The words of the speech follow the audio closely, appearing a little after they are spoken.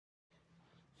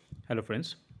Hello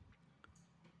friends,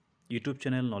 YouTube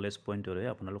channel Knowledge Point ore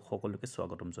আপোনালোক সকলোকে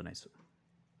স্বাগতম জনাইছো।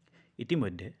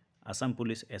 ইতিমধ্যে Assam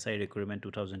Police SI Recruitment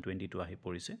 2022 আহি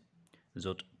পৰিছে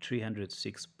যত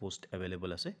 306 পোষ্ট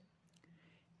अवेलेबल আছে।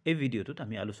 এই ভিডিওটোত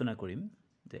আমি আলোচনা কৰিম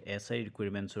যে SI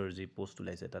Recruitmentsৰ যি পোষ্ট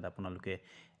ওলাইছে তাত আপোনালোকে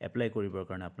এপ্লাই কৰিবৰ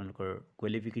কাৰণে আপোনালোকৰ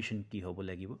কোৱালিফিকেশন কি হ'ব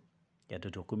লাগিব, ইয়াত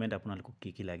ডকুমেন্ট আপোনালোকক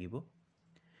কি লাগিব,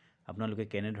 আপোনালোকে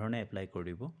কেনে ধৰণে এপ্লাই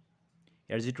কৰিব,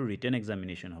 ইয়াৰ যেটো ৰিটেন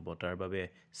এক্সামিনেশন হ'ব তাৰ বাবে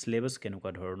সিলেবাস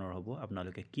কেনেকুৱা ধৰণৰ হ'ব,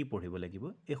 আপোনালোকে কি পঢ়িব লাগিব,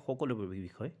 এই সকলোবোৰ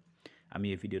বিষয় আমি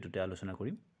এই ভিডিওটোতে আলোচনা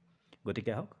কৰিম।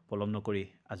 গতিকে আহক পলম নকৰি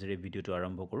আজিৰ এই ভিডিওটো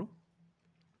আৰম্ভ কৰোঁ।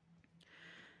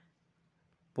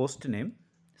 পোষ্ট নেম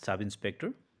সাব ইন্সপেক্টৰ,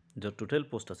 য'ত টোটাল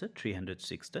পোষ্ট আছে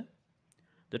 306 টা,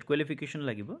 য'ত কোৱালিফিকেশন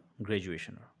লাগিব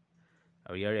গ্ৰেজুৱেচনৰ,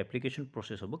 আৰু ইয়াৰ এপ্লিকেশন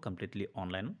প্ৰসেস হ'ব কমপ্লিটলি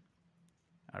অনলাইন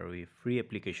আৰু ই ফ্ৰী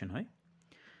এপ্লিকেশন হয়।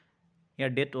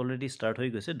 ইয়াৰ ডেট অলৰেডি স্টাৰ্ট হৈ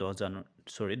গৈছে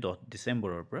 10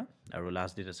 ডিসেম্বৰৰ পৰা আৰু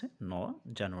লাষ্ট ডেট আছে 9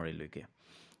 জানুৱাৰীলৈকে।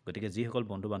 গতিকে যিসকল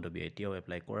বন্ধু বান্ধৱী এতিয়াও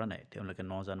এপ্লাই কৰা নাই তেওঁলোকে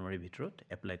 9 জানুৱাৰীৰ ভিতৰত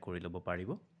এপ্লাই কৰি ল'ব পাৰিব।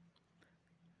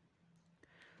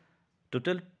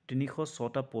 টোটাল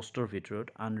 306টা পোষ্টৰ ভিতৰত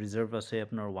আনৰিজাৰ্ভ আছে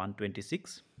আপোনাৰ 126,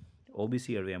 OBC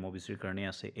আৰু MOBCৰ কাৰণে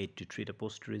আছে 83টা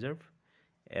পোষ্ট ৰিজাৰ্ভ,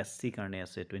 SC কাৰণে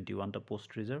আছে 21টা পোষ্ট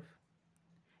ৰিজাৰ্ভ,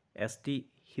 ST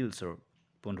হিলছৰ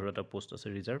 15টা পোষ্ট আছে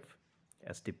ৰিজাৰ্ভ,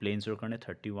 ST প্লেইনছৰ কাৰণে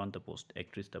 31টা পোষ্ট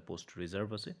 31টা পোষ্ট ৰিজাৰ্ভ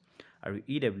আছে আৰু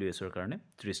EWSৰ কাৰণে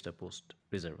 30টা পোষ্ট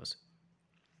ৰিজাৰ্ভ আছে।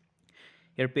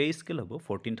 ইয়াৰ পে স্কেল হ'ব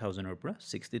 14,000ৰ পৰা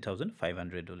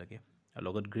 60,500 লৈকে আৰু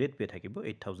লগত গ্ৰেড পে থাকিব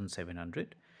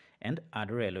 8,700 and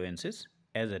other allowances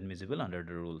as admissible under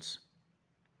the rules.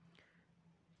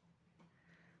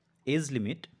 Age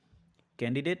limit,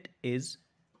 candidate is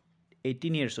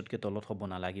 18 years otke tolot hobo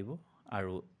na lagibo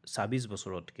aru 26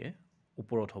 বছৰতকে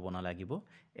ওপৰত হ'ব না লাগিব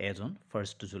এজ অন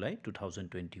 1st জুলাই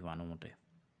 2021 মতে।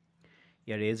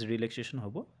 ইয়াৰ এজ ৰিলেক্সেশন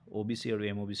হ'ব OBC আৰু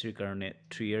MOBC ৰ কাৰণে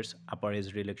 3 years আপাৰ এজ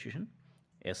ৰিলেক্সেশন,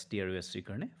 ST আৰু SC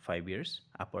কাৰণে 5 years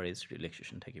আপাৰ এজ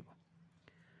ৰিলেক্সেশন থাকিব।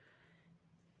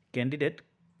 ক্যান্ডিডেট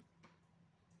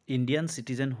ইন্ডিয়ান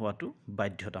সিটিজেন হোৱাটো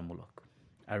বাধ্যতামূলক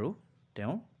আৰু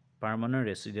তেওঁ পাৰ্মানেন্ট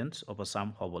ৰেসিডেন্স অফ আসাম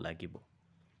হ'ব লাগিব।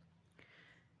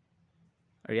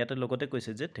 আৰু ইয়াতে লগতে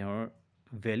কৈছে যে তেওঁৰ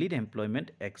valid employment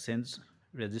exchange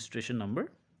registration number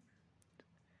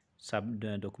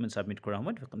document submit কৰা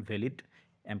সময়ত valid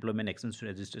employment exchange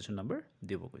registration number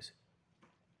দিব কৈছে।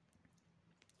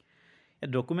 এই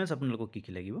ডকুমেন্টস আপোনালোকক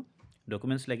কি লাগিব?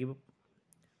 ডকুমেন্টস লাগিব,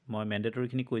 মই ম্যান্ডেটৰি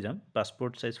খিনি কৈ যাম।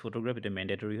 পাসপোৰ্ট সাইজ ফটোগ্ৰাফ এটা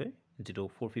ম্যান্ডেটৰি হয়, যেটো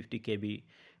 450 KB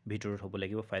ভিতৰত হ'ব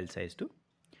লাগিব ফাইল সাইজটো।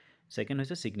 সেকেন্ড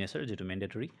হৈছে সিগনেচাৰ, যেটো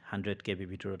ম্যান্ডেটৰি 100 KB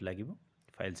ভিতৰত লাগিব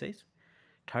ফাইল সাইজ।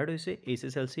 থাৰ্ড হৈছে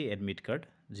SSLC এডমিট কাৰ্ড,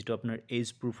 যেটো আপোনাৰ এজ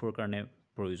প্ৰুফৰ কাৰণে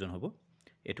প্ৰয়োজন হ'ব।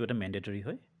 এটো এটা ম্যান্ডেটৰি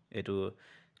হয়, এটো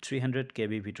 300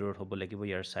 KB ভিতৰত হ'ব লাগিব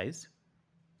ইয়াৰ সাইজ।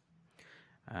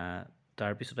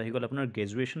 তাৰ পিছত আহি গ'ল আপোনাৰ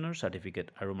গ্ৰেজুৱেচনৰ সাৰ্টিফিকেট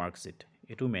আৰু মাৰ্কশিট,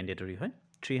 এটো ম্যান্ডেটৰি হয়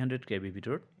 300 KB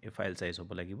ভিতৰত এই ফাইল সাইজ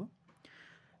হ'ব লাগিব।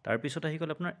 তাৰ পিছত আহি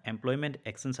গ'ল আপোনাৰ এমপ্লয়মেন্ট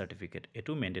এক্সচেঞ্জ সাৰ্টিফিকেট,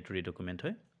 এটো ম্যান্ডেটৰি ডকুমেন্ট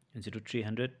হয়, যেটো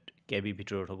 300 KB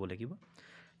ভিতৰত হ'ব লাগিব।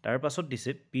 তাৰ পাছত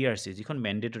দিছে PRC, যিখন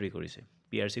ম্যান্ডেটৰি কৰিছে,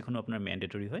 PRC খন আপোনাৰ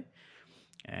ম্যান্ডেটৰি হয়,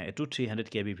 এটো 300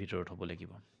 KB ভিতৰত হ'ব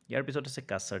লাগিব। ইয়াৰ পিছত আছে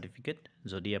কাষ্ট সাৰ্টিফিকেট,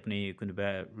 যদি আপুনি কোনোবা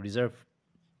ৰিজাৰ্ভ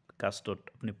কাষ্টত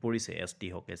আপুনি পৰিছে, ST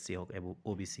হক SC হক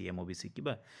OBC MOBC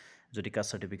কিবা যদি কাষ্ট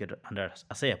সাৰ্টিফিকেট আন্ডাৰ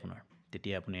আছে আপোনাৰ,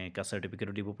 তেতিয়া আপুনি কাষ্ট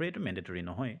সাৰ্টিফিকেটও দিব পাৰে, এটো ম্যান্ডেটৰি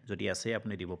নহয়, যদি আছে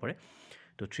আপুনি দিব পাৰে।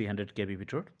 তো 300 KB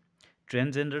ভিতৰত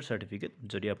ট্ৰান্সজেন্ডাৰ সাৰ্টিফিকেট,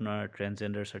 যদি আপোনাৰ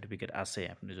ট্ৰান্সজেন্ডাৰ সাৰ্টিফিকেট আছে,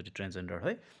 আপুনি যদি ট্ৰান্সজেন্ডাৰ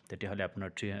হয় তেতিয়া হলে আপোনাৰ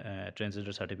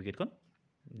ট্ৰান্সজেন্ডাৰ সাৰ্টিফিকেটখন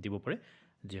দিব পাৰে,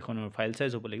 যেখনৰ ফাইল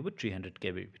সাইজ হ'ব লাগিব 300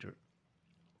 KB ভিতৰত।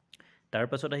 তাৰ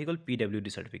পাছত আহি গ'ল PWD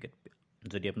সাৰ্টিফিকেট,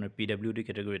 যদি আপোনাৰ PWD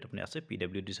ক্যাটাগৰীত আপুনি আছে,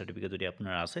 PWD সাৰ্টিফিকেট যদি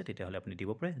আপোনাৰ আছে তেতিয়া হলে আপুনি দিব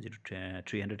পাৰে, যেটো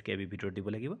 300 KB ভিতৰত দিব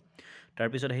লাগিব। তাৰ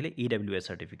পিছত আহিলে EWS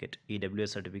certificate,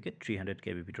 EWS certificate 300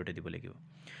 KB ভিতৰতে দিব লাগিব।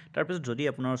 তাৰ পিছত যদি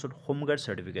আপোনাৰ ওচৰত হোম গাৰ্ড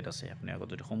সাৰ্টিফিকেট আছে, আপুনি আগত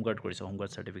যদি হোম গাৰ্ড কৰিছে, হোম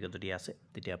গাৰ্ড সাৰ্টিফিকেট যদি আছে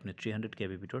তেতিয়া আপুনি 300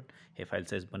 KB ভিতৰত এই ফাইল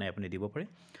সাইজ বনাই আপুনি দিব পাৰে।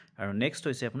 আৰু নেক্সট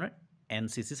হৈছে আপোনাৰ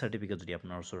NCC সাৰ্টিফিকেট, যদি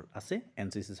আপোনাৰ ওচৰত আছে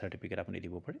NCC সাৰ্টিফিকেট আপুনি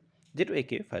দিব পাৰে, যেটো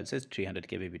একে ফাইল সাইজ 300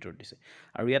 KB ভিতৰত দিছে।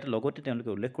 আৰু ইয়াত লগতে তেওঁলোকে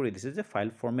উল্লেখ কৰি দিছে যে ফাইল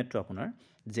ফৰমেটটো আপোনাৰ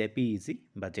JPEG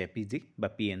বা JPG বা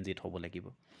PNG হ'ব লাগিব।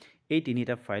 এই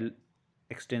তিনিটা ফাইল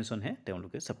এক্সটেনশন হে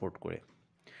তেওঁলোকে সাপোৰ্ট কৰে,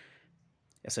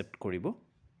 একসেপ্ট কৰিব।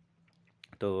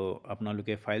 তো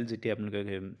আপোনালোকে ফাইল যেতিয়া আপোনালোকে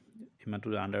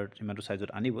ইমানটো সাইজত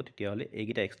আনিব তেতিয়া হলে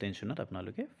এইগিটা এক্সটেনশনত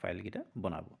আপোনালোকে ফাইল গিটা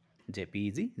বনাব,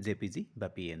 JPG বা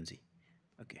PNG।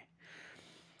 ওকে,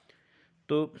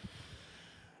 তো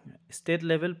স্টেট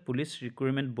লেভেল পুলিশ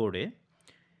ৰিক্ৰুটমেন্ট বোৰ্ডে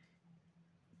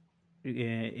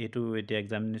এটো এটা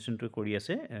এক্সামিনেশনটো কৰি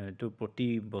আছে, এটো প্ৰতি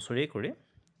বছৰে কৰে।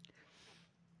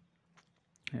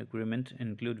 Requirement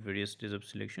include various stages of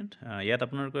selection. ইয়াত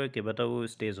আপোনালোকৰ কেইবাটাও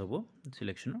ষ্টেজ হ'ব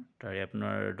চিলেকশ্যনৰ তাৰে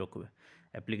আপোনাৰ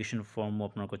এপ্লিকেশ্যন ফৰ্মো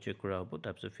আপোনালোকৰ চেক কৰা হ'ব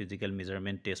তাৰপিছত ফিজিকেল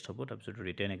মেজাৰমেণ্ট টেষ্ট হ'ব তাৰপিছত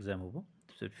ৰিটেন এক্সাম হ'ব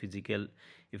তাৰপিছত ফিজিকেল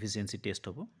এফিচিয়েঞ্চি টেষ্ট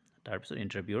হ'ব তাৰপিছত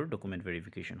ইণ্টাৰভিউৰ ডকুমেণ্ট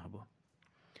ভেৰিফিকেশ্যন হ'ব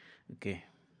okay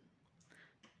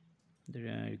the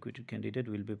recruited candidate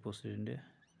will be posted in the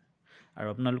আৰু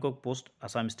আপোনালোকক পোষ্ট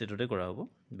আসাম ষ্টেটতে কৰা হ'ব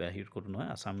বাহিৰত ক'তো নহয়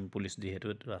আসাম পুলিচ যিহেতু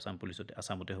আসাম পুলিচতে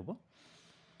আসামতে হ'ব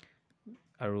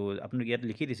আৰু আপোনাক ইয়াত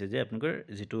লিখি দিছে যে আপোনালোকৰ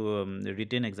যেটো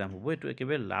ৰিটেন এক্সাম হ'ব এটো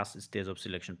একেবাৰে last stage of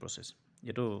selection process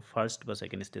এটো ফাৰ্স্ট বা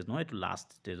সেকেন্ড ষ্টেজ নহয় এটো লাষ্ট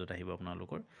ষ্টেজত আহিব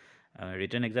আপোনালোকৰ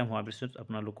ৰিটেন এক্সাম হোৱাৰ পিছত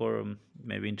আপোনালোকৰ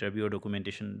মেবি ইন্টাৰভিউ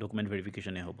ডকুমেণ্ট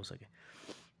ভেৰিফিকেশ্যনে হ'ব চাগে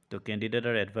তো candidate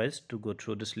are advised to go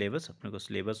through the syllabus আপোনালোকৰ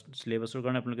syllabusৰ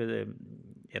কাৰণে আপোনালোকে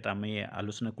এটা আমি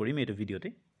আলোচনা কৰিম এই ভিডিওতে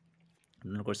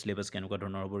আপোনালোকৰ syllabus কেনেকুৱা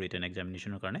ধৰণৰ হ'ব ৰিটেন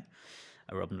এক্সামিনেশ্যনৰ কাৰণে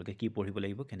আৰু আপোনালোকে কি পঢ়িব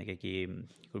লাগিব কেনেকৈ কি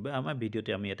কৰিব আমাৰ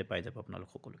ভিডিওতে আমি ইয়াতে পাই যাব আপোনালোক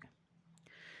সকলোকে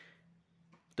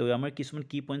তো আমাৰ কিছুমান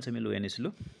কি পইণ্টছ আমি লৈ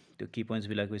আনিছিলোঁ তো কি পইণ্টছ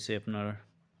বিলাক হৈছে আপোনাৰ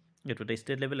এটো এটা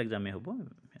ষ্টেট লেভেল এক্সামে হ'ব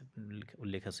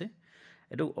উল্লেখ আছে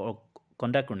এটো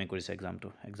কন্ডাক্ট কোনে কৰিছে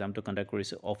এক্সামটো কন্ডাক্ট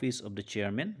কৰিছে office of the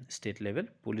chairman state level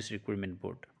police recruitment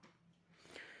board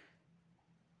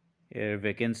এৰ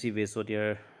ভেকেন্সি বেছত ইয়াৰ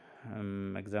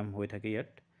এক্সাম হৈ থাকে ইয়াত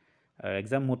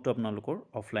এক্সাম মোডটো আপোনালোকৰ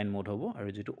অফলাইন মোড হ'ব আৰু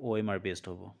যেটো OMR বেসড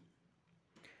হ'ব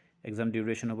এক্সাম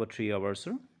ডিউৰেশ্যন হ'ব 3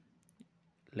 আৱাৰ্ছৰ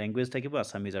ল্যাঙ্গুৱেজ থাকিব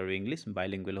আসামিজ আৰু ইংলিশ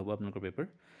বাইলিংগুৱেল হ'ব আপোনালোকৰ পেপাৰ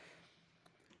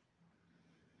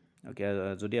ওকে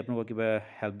যদি আপোনালোকৰ কিবা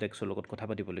হেল্প ডেস্কৰ লগত কথা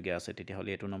পাতিবলগীয়া আছে তেতিয়া হলে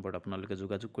এটো নম্বৰত আপোনালোকে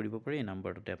যোগাযোগ কৰিব পাৰে এই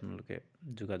নম্বৰটোতে আপোনালোকে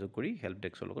যোগাযোগ কৰি হেল্প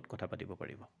ডেস্কৰ লগত কথা পাতিব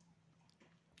পাৰিব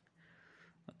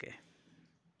ওকে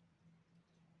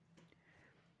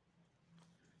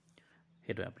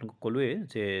হেটো আপোনালোক কলোৱে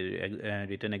যে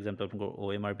ৰিটেন এক্সামটো আপোনালোকৰ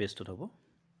OMR বেসড হ'ব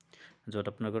যত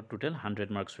আপোনালোকৰ টোটাল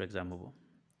 100 মাৰ্কছৰ এক্সাম হ'ব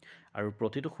আৰু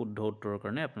প্ৰতিটো শুদ্ধ উত্তৰৰ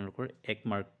কাৰণে আপোনালোকৰ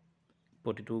 1 মাৰ্ক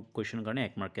প্ৰতিটো কোৱেশ্চনৰ কাৰণে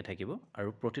 1 মাৰ্ক কে থাকিব আৰু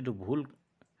প্ৰতিটো ভুল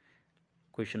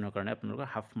কোৱেশ্চনৰ কাৰণে আপোনালোকৰ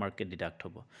হাফ মাৰ্ক কে ডিডাক্ট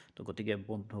হ'ব তো গতিকে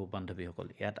বন্ধু বান্ধৱীসকল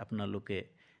ইয়াত আপোনালোকে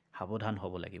সাৱধান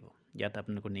হ'ব লাগিব ইয়াত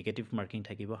আপোনালোকৰ নেগেটিভ মাৰ্কিং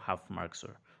থাকিব হাফ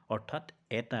মাৰ্কছৰ অৰ্থাৎ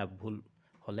এটা ভুল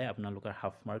হলে আপোনালোকৰ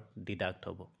হাফ মাৰ্ক ডিডাক্ট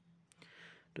হ'ব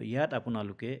তো ইয়াত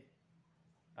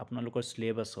আপোনালোকৰ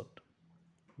সিলেবাসত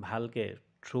ভালকে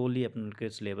থ্ৰলি আপোনালোকে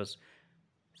সিলেবাস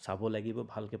চাব লাগিব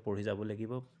ভালকে পঢ়ি যাব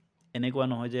লাগিব এনেকুৱা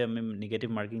নহয় যে আমি নেগেটিভ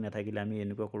মাৰ্কিং নাথাকিলে আমি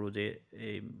এনেকুৱা কৰো যে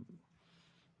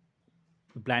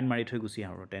ব্লাইন্ড মাৰি থৈ গুছি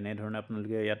আহো তেনে ধৰণে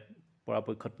আপোনালোকে ইয়াত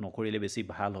পৰাপক্ষত নকৰিলে বেছি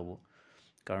ভাল হ'ব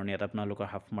কাৰণ ইয়াত আপোনালোকৰ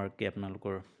হাফ মাৰ্ক কে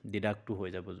আপোনালোকৰ ডিডাক্টটো হৈ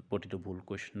যাব প্ৰতিটো ভুল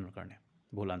কোৱেশ্চনৰ কাৰণে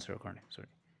ভুল আনসাৰৰ কাৰণে সৰি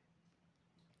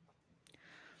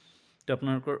তো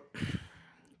আপোনালোকৰ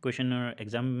কোৱেশ্চনৰ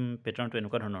এক্সাম প্যাটাৰ্নটো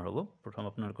এনেকুৱা ধৰণৰ হ'ব প্ৰথম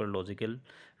আপোনালোকৰ লজিক্যাল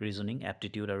ৰিজনিং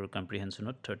এপ্টিটিউড আৰু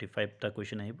কম্প্ৰিহেনশনত 35 টা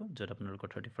কোৱেশ্চন আহিব যত আপোনালোকৰ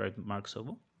 35 মাৰ্কস হ'ব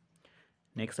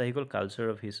নেক্সট আহি গল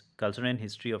culture and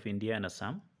history of India and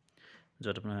Assam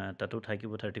যত আপোনাৰ তাতো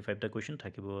থাকিব 35 টা কোৱেশ্চন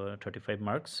থাকিব 35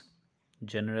 মাৰ্কস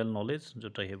জেনাৰেল নলেজ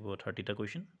যত আহিব 30 টা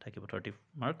কোৱেশ্চন থাকিব 30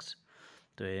 মাৰ্কস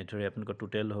তো এটোৰে আপোনালোকৰ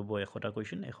টোটাল হ'ব 100 টা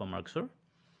কোৱেশ্চন 100 মাৰ্কসৰ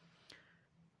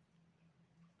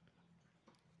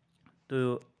তো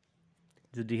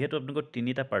যদিহেতু আপোনালোকৰ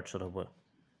তিনিটা পাৰ্টছত হ'ব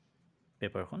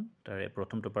পেপাৰখন তাৰে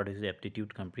প্ৰথমটো পাৰ্ট হৈছে এপ্টিটিউড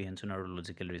কম্প্ৰিহেনশন আৰু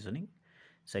লজিক্যাল ৰিজনিং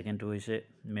সেকেন্ডটো হৈছে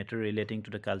matter relating to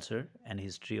the culture and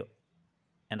history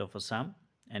and of Assam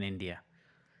and India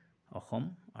Assam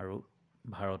আৰু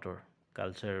ভাৰতৰ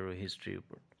কালচাৰ আৰু হিষ্ট্ৰীৰ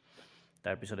ওপৰত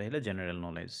তাৰ পিছত আহিলে জেনাৰেল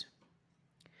নলেজ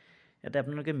এটা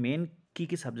আপোনালোকে মেইন কি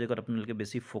সাবজেক্টত আপোনালোকে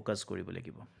বেছি ফোকাস কৰিব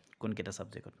লাগিব কোন কেটা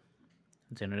সাবজেক্টত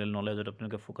জেনাৰেল নলেজত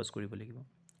আপোনালোকে ফোকাস কৰিব লাগিব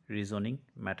ৰিজনিং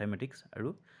ম্যাথমেটিক্স আৰু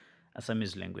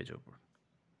আসামিজ ল্যাঙ্গুৱেজৰ ওপৰত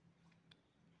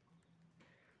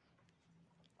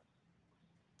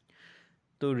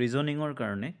তো ৰিজনিংৰ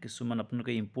কাৰণে কিছুমান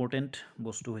আপোনালোকে ইম্পৰ্টেন্ট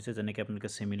বস্তু হৈছে যেনেকৈ আপোনালোকে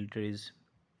সিমিলাৰিটিজ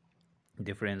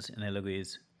ডিফাৰেন্স এনালজিজ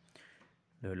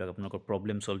ধৰি লওক আপোনালোকৰ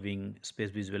problem solving space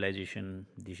visualisation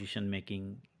decision making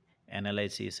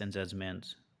analysis and judgements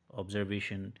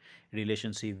observation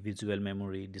ৰিলেশনশিপ visual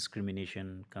memory ডিসক্ৰিমিনেশ্যন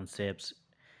concepts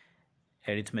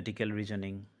arithmetical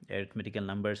reasoning arithmetical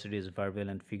number series verbal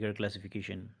and figure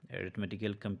classification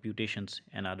arithmetical computations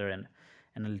and other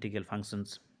analytical functions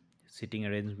sitting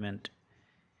arrangement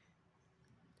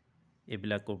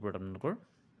এবিলাক ওপৰত আপোনালোকৰ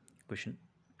question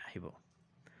আহিব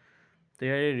তো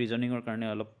ইয়াৰ ৰিজনিংৰ কাৰণে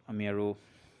অলপ আমি আৰু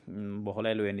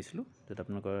বহলাই লৈ আনিছিলো যেটা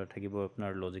আপোনালোকৰ থাকিব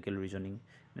আপোনাৰ logical reasoning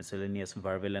miscellaneous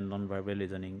verbal and non verbal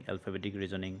reasoning এলফাবেটিক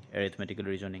reasoning arithmetical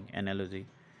reasoning analogy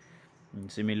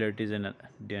similarities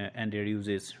and their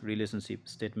uses relationship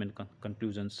statement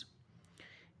conclusions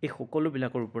এই সকলো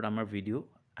বিলাকৰ ওপৰত আমাৰ ভিডিও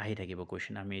আহি থাকিব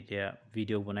কোৱেশ্চন আমি এতিয়া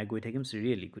ভিডিও বনাই গৈ থাকিম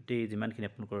সিৰিয়ালি গুটেই যিমানখিনি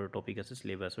আপোনালোকৰ টপিক আছে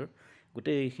সিলেবাসৰ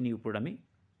গুটেইখিনি ওপৰত আমি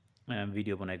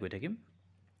ভিডিঅ' বনাই গৈ থাকিম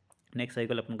নেক্সট আহি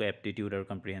গ'ল আপোনালোকৰ এপ্টিটিউড আৰু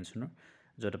কম্প্ৰিহেনশ্যনৰ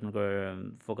য'ত আপোনালোকৰ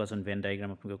ফ'কাছ অন ভেন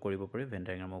ডায়েগ্ৰাম আপোনালোকে কৰিব পাৰে ভেন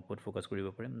ডায়েগ্ৰামৰ ওপৰত ফ'কাছ কৰিব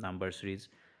পাৰে number series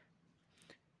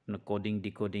coding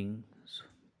decoding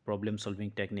problem solving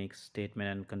techniques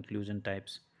statement and conclusion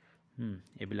types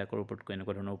এইবিলাকৰ ওপৰত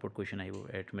এনেকুৱা ধৰণৰ ওপৰত কুৱেশ্যন আহিব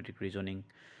arithmetic reasoning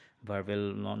verbal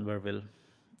non verbal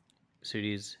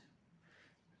series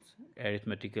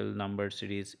এৰিথমেটিকেল number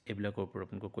series এইবিলাকৰ ওপৰত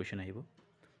আপোনালোকৰ কুৱেশ্যন আহিব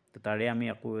তো তাৰে আমি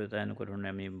আকৌ এটা এনেকুৱা ধৰণে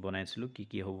আমি বনাইছিলোঁ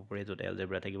কি হ'ব পাৰে য'ত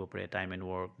এলজেব্ৰা থাকিব পাৰে time and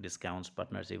work discounts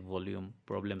partnership volume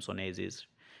problems on ages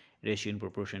ratio' in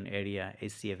প্ৰপৰ্শ্যন area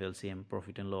HCF LCM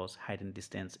profit and loss height and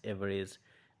distance average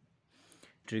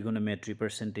ট্ৰিগোনোমেট্ৰি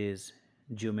percentage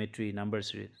geometry number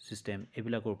system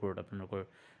এইবিলাকৰ ওপৰত আপোনালোকৰ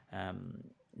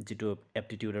যিটো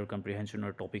এপ্টিটিউড আৰু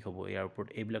কম্প্ৰিহেনশ্যনৰ টপিক হ'ব ইয়াৰ ওপৰত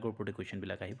এইবিলাকৰ ওপৰতে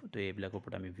কুৱেশ্যনবিলাক আহিব তো এইবিলাকৰ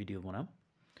ওপৰত আমি ভিডিঅ' বনাম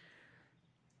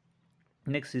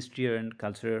next history and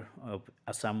culture of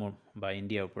আছামৰ বা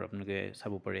ইণ্ডিয়াৰ ওপৰত আপোনালোকে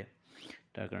চাব পাৰে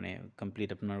তাৰ কাৰণে কমপ্লিট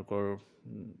আপোনালোকৰ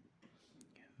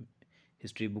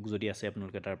হিষ্ট্ৰী বুক যদি আছে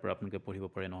আপোনালোকে তাৰ পৰা আপোনালোকে পঢ়িব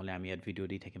পাৰে নহ'লে আমি ইয়াত ভিডিঅ'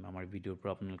 দি থাকিম আমাৰ ভিডিঅ'ৰ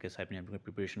পৰা আপোনালোকে চাই পিনে আপোনালোকে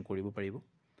প্ৰিপেৰেশ্যন কৰিব পাৰিব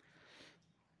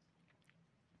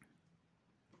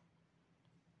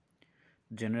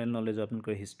জেনেৰেল নলেজ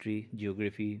আপোনালোকৰ history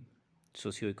geography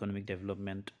socio' economic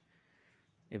development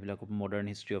এইবিলাক modern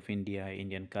history of India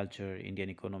Indian culture Indian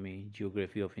economy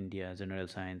geography of India general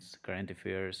science current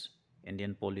affairs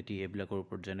Indian polity এইবিলাকৰ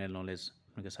ওপৰত জেনেৰেল নলেজ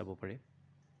আপোনালোকে চাব পাৰে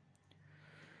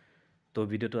তো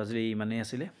ভিডিঅ'টো আজি ইমানেই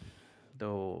আছিলে তো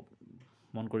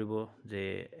মন কৰিব যে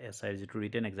SIৰ যিটো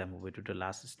ৰিটেন এক্সাম হ'ব এইটোতো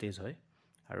লাষ্ট ষ্টেজ হয়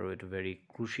আৰু এইটো ভেৰি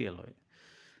ক্ৰুচিয়েল হয়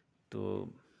তো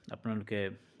আপোনালোকে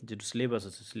যিটো চিলেবাছ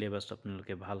আছে চিলেবাছটো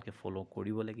আপোনালোকে ভালকৈ ফ'ল'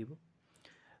 কৰিব লাগিব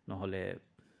নহ'লে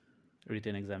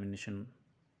ৰিটেন এক্সামিনেশ্যন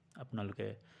আপোনালোকে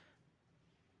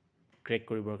ক্ৰেক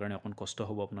কৰিবৰ কাৰণে অকণ কষ্ট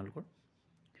হ'ব আপোনালোকৰ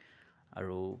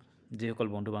আৰু যিসকল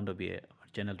বন্ধু বান্ধৱীয়ে আমাৰ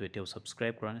চেনেলটো এতিয়াও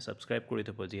ছাবস্ক্ৰাইব কৰা নাই ছাবস্ক্ৰাইব কৰি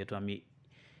থ'ব যিহেতু আমি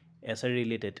SI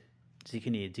ৰিলেটেড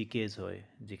যিখিনি GKs হয়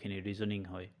যিখিনি ৰিজনিং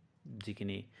হয়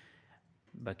যিখিনি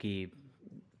বাকী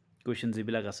কুৱেশ্যন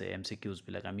যিবিলাক আছে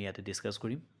MCQsবিলাক আমি ইয়াতে ডিছকাছ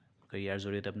কৰিম ইয়াৰ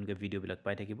জৰিয়তে আপোনালোকে ভিডিঅ'বিলাক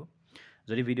পাই থাকিব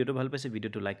যদি ভিডিঅ'টো ভাল পাইছে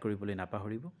ভিডিঅ'টো লাইক কৰিবলৈ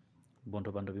নাপাহৰিব বন্ধু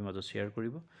বান্ধৱীৰ মাজত শ্বেয়াৰ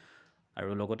কৰিব আৰু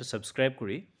লগতে ছাবস্ক্ৰাইব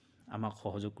কৰি আমাক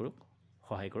সহযোগ কৰক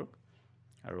সহায় কৰক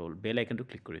আৰু বেল আইকনটো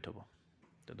ক্লিক কৰি থ'ব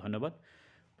তো ধন্যবাদ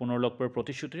পুনৰ লগ পোৱাৰ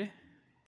প্ৰতিশ্ৰুতিৰে